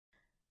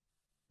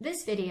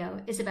This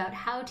video is about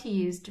how to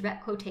use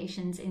direct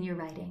quotations in your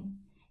writing.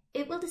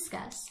 It will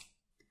discuss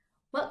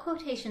what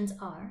quotations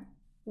are,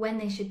 when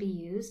they should be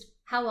used,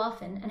 how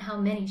often and how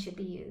many should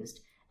be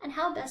used, and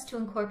how best to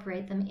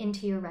incorporate them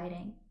into your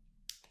writing.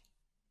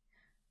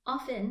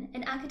 Often,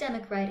 in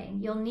academic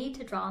writing, you'll need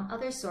to draw on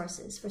other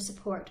sources for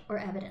support or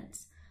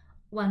evidence.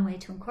 One way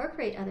to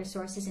incorporate other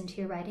sources into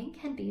your writing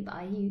can be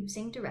by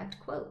using direct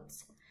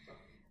quotes.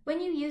 When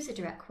you use a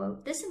direct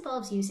quote, this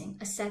involves using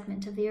a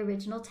segment of the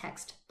original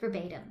text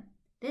verbatim.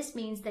 This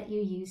means that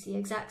you use the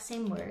exact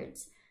same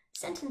words,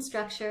 sentence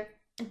structure,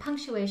 and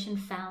punctuation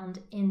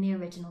found in the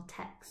original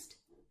text.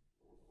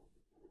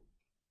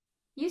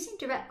 Using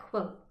direct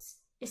quotes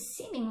is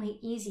seemingly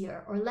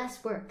easier or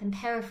less work than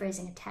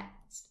paraphrasing a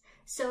text,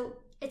 so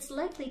it's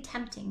likely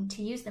tempting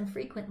to use them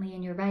frequently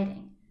in your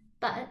writing.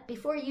 But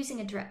before using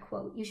a direct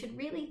quote, you should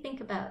really think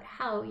about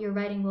how your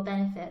writing will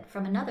benefit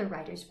from another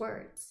writer's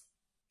words.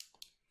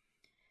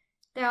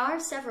 There are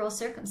several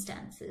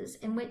circumstances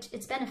in which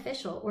it's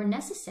beneficial or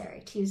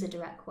necessary to use a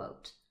direct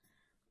quote.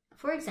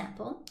 For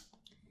example,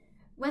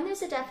 when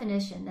there's a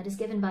definition that is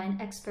given by an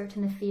expert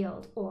in the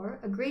field or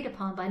agreed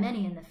upon by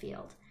many in the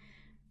field.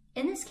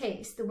 In this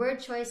case, the word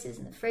choices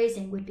and the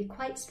phrasing would be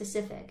quite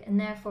specific, and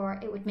therefore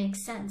it would make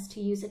sense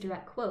to use a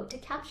direct quote to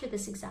capture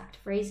this exact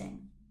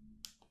phrasing.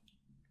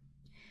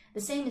 The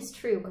same is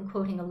true when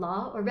quoting a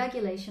law or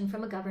regulation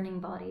from a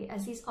governing body,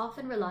 as these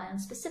often rely on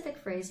specific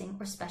phrasing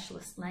or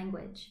specialist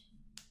language.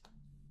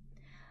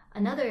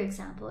 Another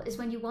example is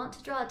when you want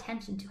to draw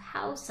attention to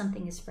how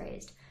something is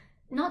phrased,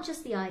 not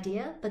just the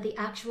idea, but the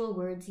actual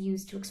words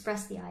used to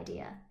express the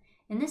idea.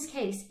 In this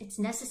case, it's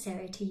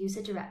necessary to use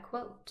a direct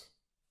quote.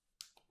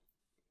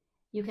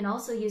 You can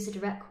also use a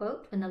direct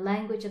quote when the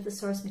language of the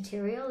source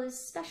material is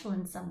special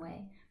in some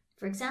way.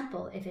 For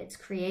example, if it's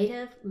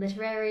creative,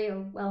 literary, or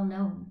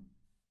well-known.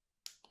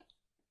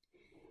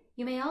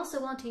 You may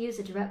also want to use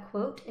a direct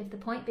quote if the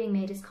point being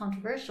made is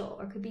controversial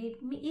or could be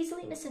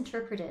easily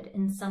misinterpreted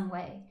in some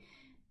way.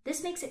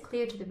 This makes it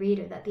clear to the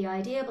reader that the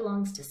idea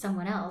belongs to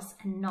someone else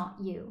and not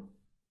you.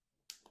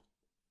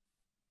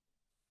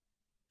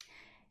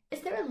 Is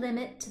there a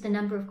limit to the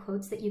number of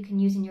quotes that you can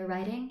use in your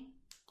writing?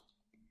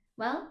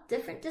 Well,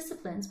 different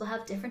disciplines will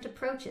have different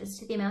approaches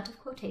to the amount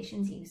of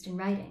quotations used in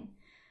writing.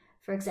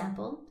 For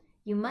example,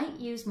 you might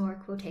use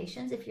more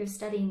quotations if you're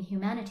studying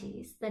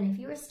humanities than if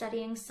you are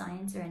studying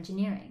science or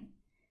engineering.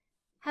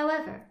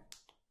 However,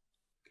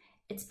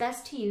 it's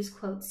best to use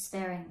quotes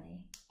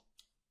sparingly.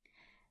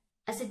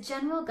 As a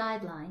general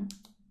guideline,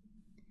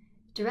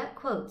 direct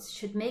quotes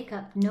should make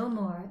up no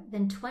more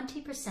than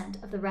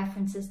 20% of the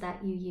references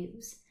that you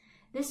use.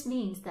 This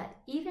means that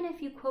even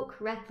if you quote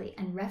correctly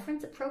and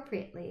reference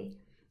appropriately,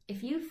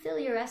 if you fill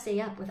your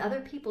essay up with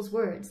other people's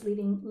words,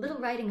 leaving little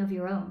writing of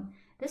your own,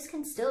 this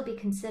can still be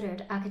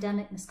considered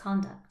academic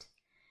misconduct.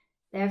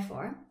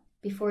 Therefore,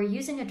 before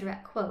using a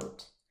direct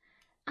quote,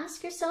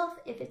 ask yourself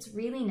if it's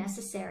really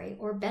necessary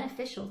or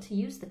beneficial to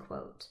use the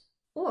quote,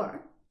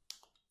 or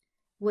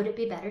would it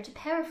be better to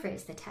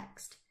paraphrase the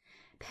text?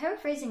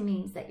 Paraphrasing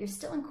means that you're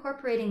still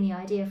incorporating the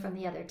idea from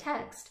the other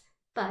text,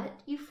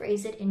 but you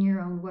phrase it in your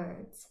own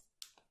words.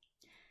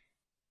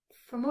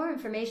 For more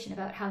information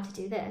about how to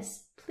do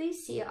this,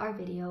 please see our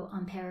video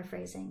on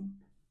paraphrasing.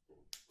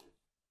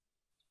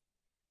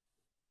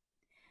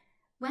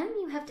 When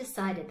you have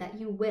decided that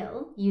you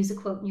will use a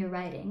quote in your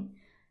writing,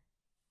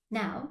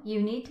 now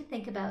you need to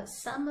think about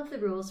some of the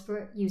rules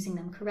for using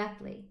them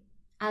correctly.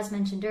 As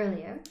mentioned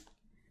earlier,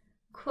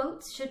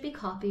 quotes should be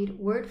copied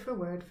word for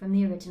word from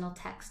the original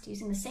text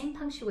using the same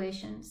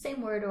punctuation,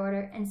 same word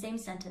order, and same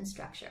sentence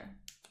structure.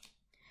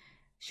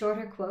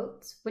 Shorter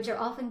quotes, which are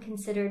often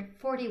considered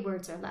 40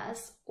 words or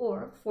less,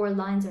 or 4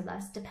 lines or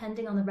less,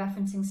 depending on the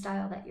referencing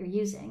style that you're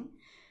using,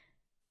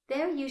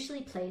 they're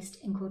usually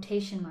placed in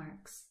quotation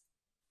marks.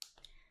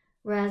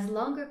 Whereas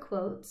longer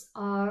quotes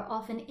are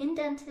often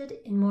indented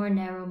in more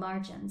narrow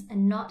margins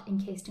and not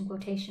encased in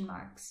quotation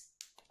marks.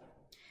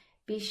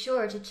 Be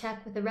sure to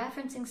check with the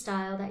referencing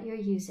style that you're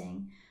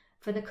using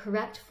for the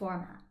correct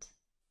format.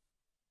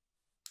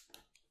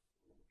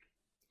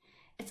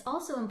 It's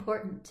also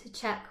important to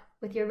check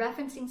with your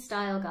referencing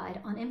style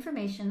guide on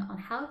information on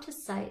how to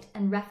cite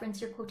and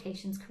reference your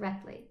quotations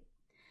correctly.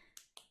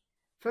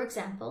 For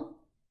example,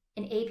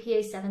 in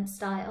APA 7th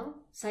style,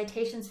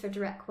 citations for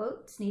direct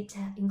quotes need to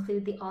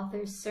include the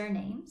author's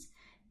surnames,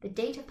 the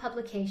date of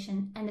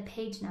publication, and the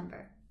page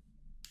number.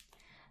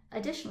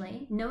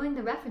 Additionally, knowing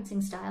the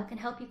referencing style can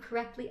help you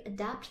correctly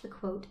adapt the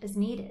quote as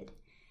needed.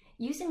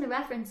 Using the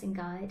referencing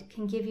guide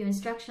can give you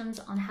instructions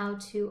on how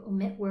to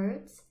omit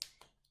words,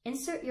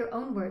 insert your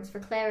own words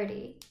for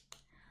clarity,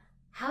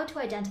 how to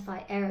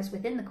identify errors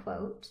within the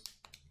quote,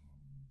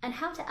 and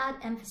how to add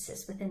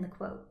emphasis within the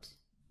quote.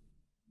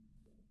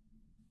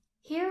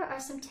 Here are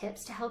some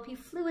tips to help you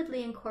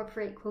fluidly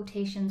incorporate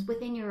quotations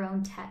within your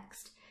own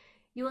text.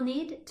 You will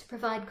need to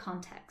provide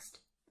context,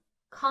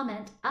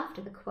 comment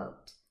after the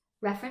quote,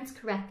 reference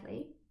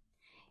correctly.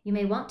 You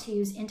may want to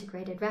use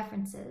integrated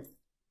references.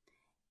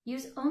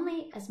 Use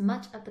only as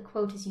much of the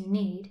quote as you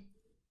need,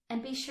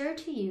 and be sure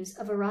to use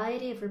a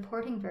variety of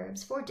reporting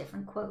verbs for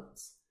different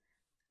quotes.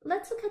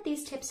 Let's look at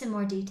these tips in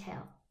more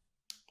detail.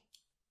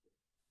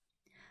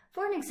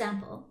 For an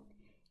example,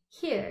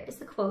 here is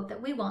the quote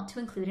that we want to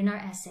include in our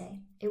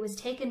essay. It was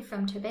taken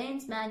from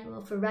Turbain's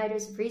Manual for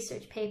Writers of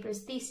Research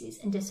Papers, Theses,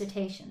 and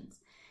Dissertations,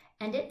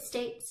 and it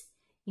states,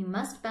 "You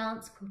must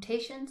balance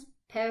quotations,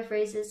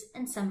 paraphrases,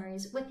 and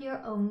summaries with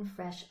your own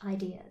fresh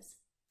ideas."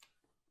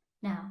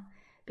 Now,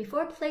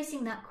 before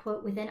placing that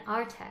quote within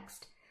our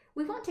text,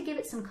 we want to give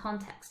it some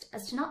context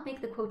as to not make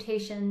the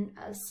quotation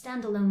a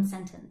standalone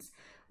sentence.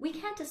 We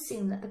can't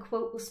assume that the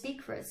quote will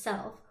speak for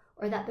itself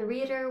or that the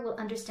reader will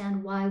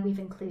understand why we've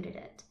included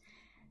it.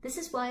 This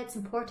is why it's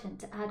important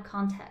to add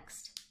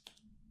context.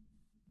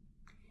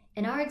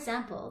 In our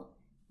example,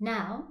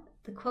 now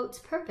the quote's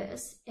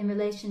purpose in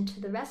relation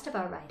to the rest of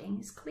our writing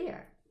is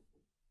clear.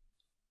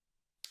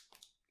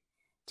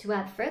 To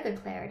add further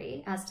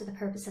clarity as to the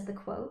purpose of the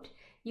quote,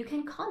 you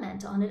can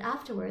comment on it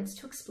afterwards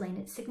to explain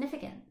its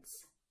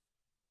significance.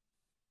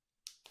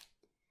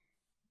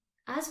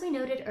 As we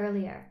noted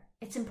earlier,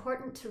 it's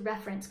important to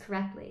reference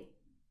correctly.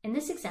 In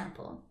this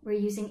example,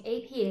 we're using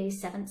APA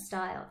 7th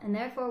style, and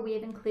therefore we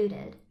have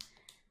included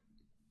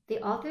the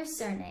author's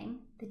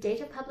surname, the date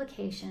of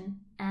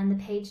publication, and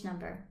the page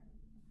number.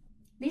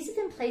 These have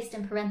been placed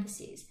in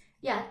parentheses,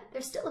 yet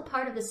they're still a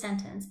part of the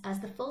sentence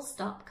as the full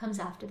stop comes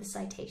after the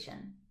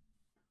citation.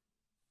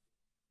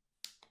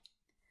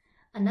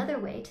 Another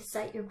way to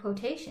cite your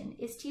quotation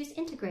is to use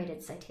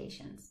integrated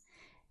citations.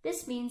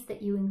 This means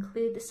that you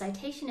include the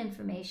citation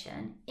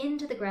information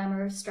into the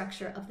grammar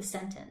structure of the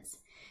sentence.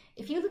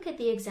 If you look at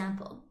the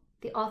example,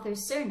 the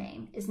author's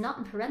surname is not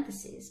in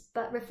parentheses,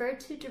 but referred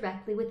to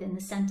directly within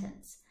the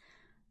sentence.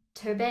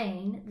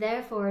 Turbain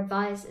therefore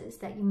advises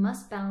that you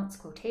must balance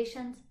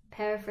quotations,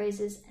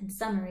 paraphrases, and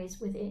summaries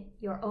with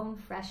your own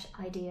fresh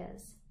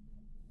ideas.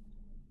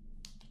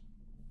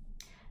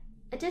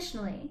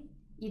 Additionally,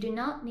 you do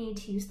not need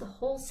to use the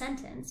whole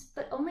sentence,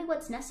 but only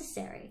what's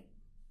necessary.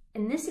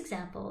 In this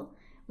example,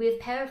 we have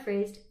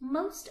paraphrased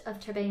most of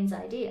Turbain's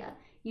idea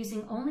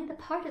using only the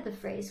part of the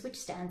phrase which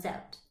stands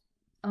out: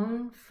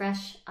 own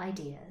fresh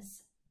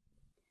ideas.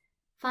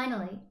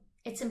 Finally,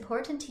 it's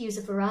important to use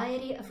a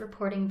variety of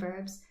reporting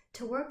verbs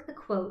to work the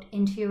quote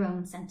into your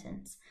own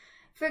sentence.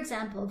 For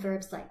example,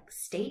 verbs like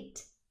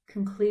state,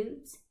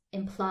 concludes,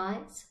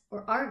 implies,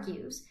 or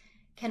argues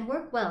can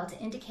work well to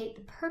indicate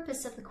the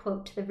purpose of the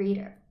quote to the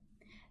reader.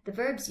 The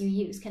verbs you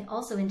use can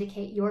also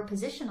indicate your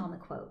position on the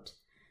quote.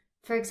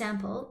 For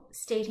example,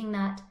 stating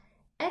that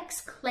X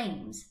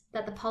claims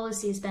that the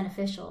policy is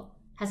beneficial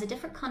has a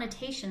different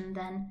connotation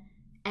than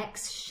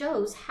X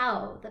shows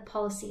how the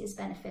policy is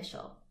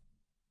beneficial.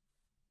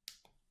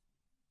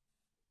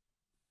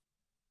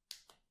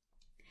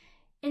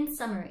 In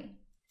summary,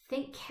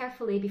 think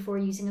carefully before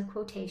using a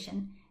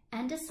quotation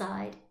and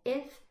decide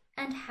if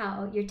and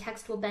how your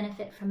text will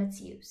benefit from its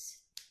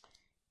use.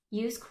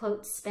 Use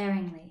quotes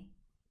sparingly.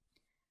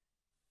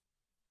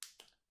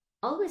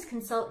 Always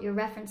consult your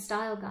reference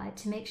style guide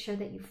to make sure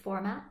that you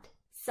format,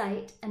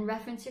 cite, and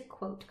reference your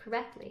quote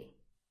correctly.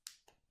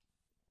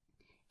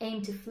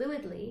 Aim to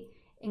fluidly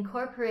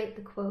incorporate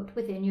the quote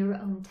within your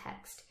own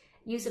text.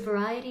 Use a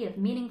variety of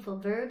meaningful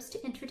verbs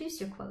to introduce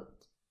your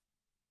quote.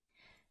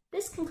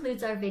 This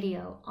concludes our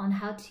video on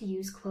how to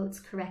use quotes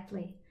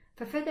correctly.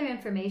 For further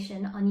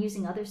information on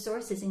using other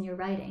sources in your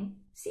writing,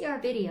 see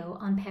our video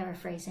on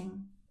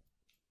paraphrasing.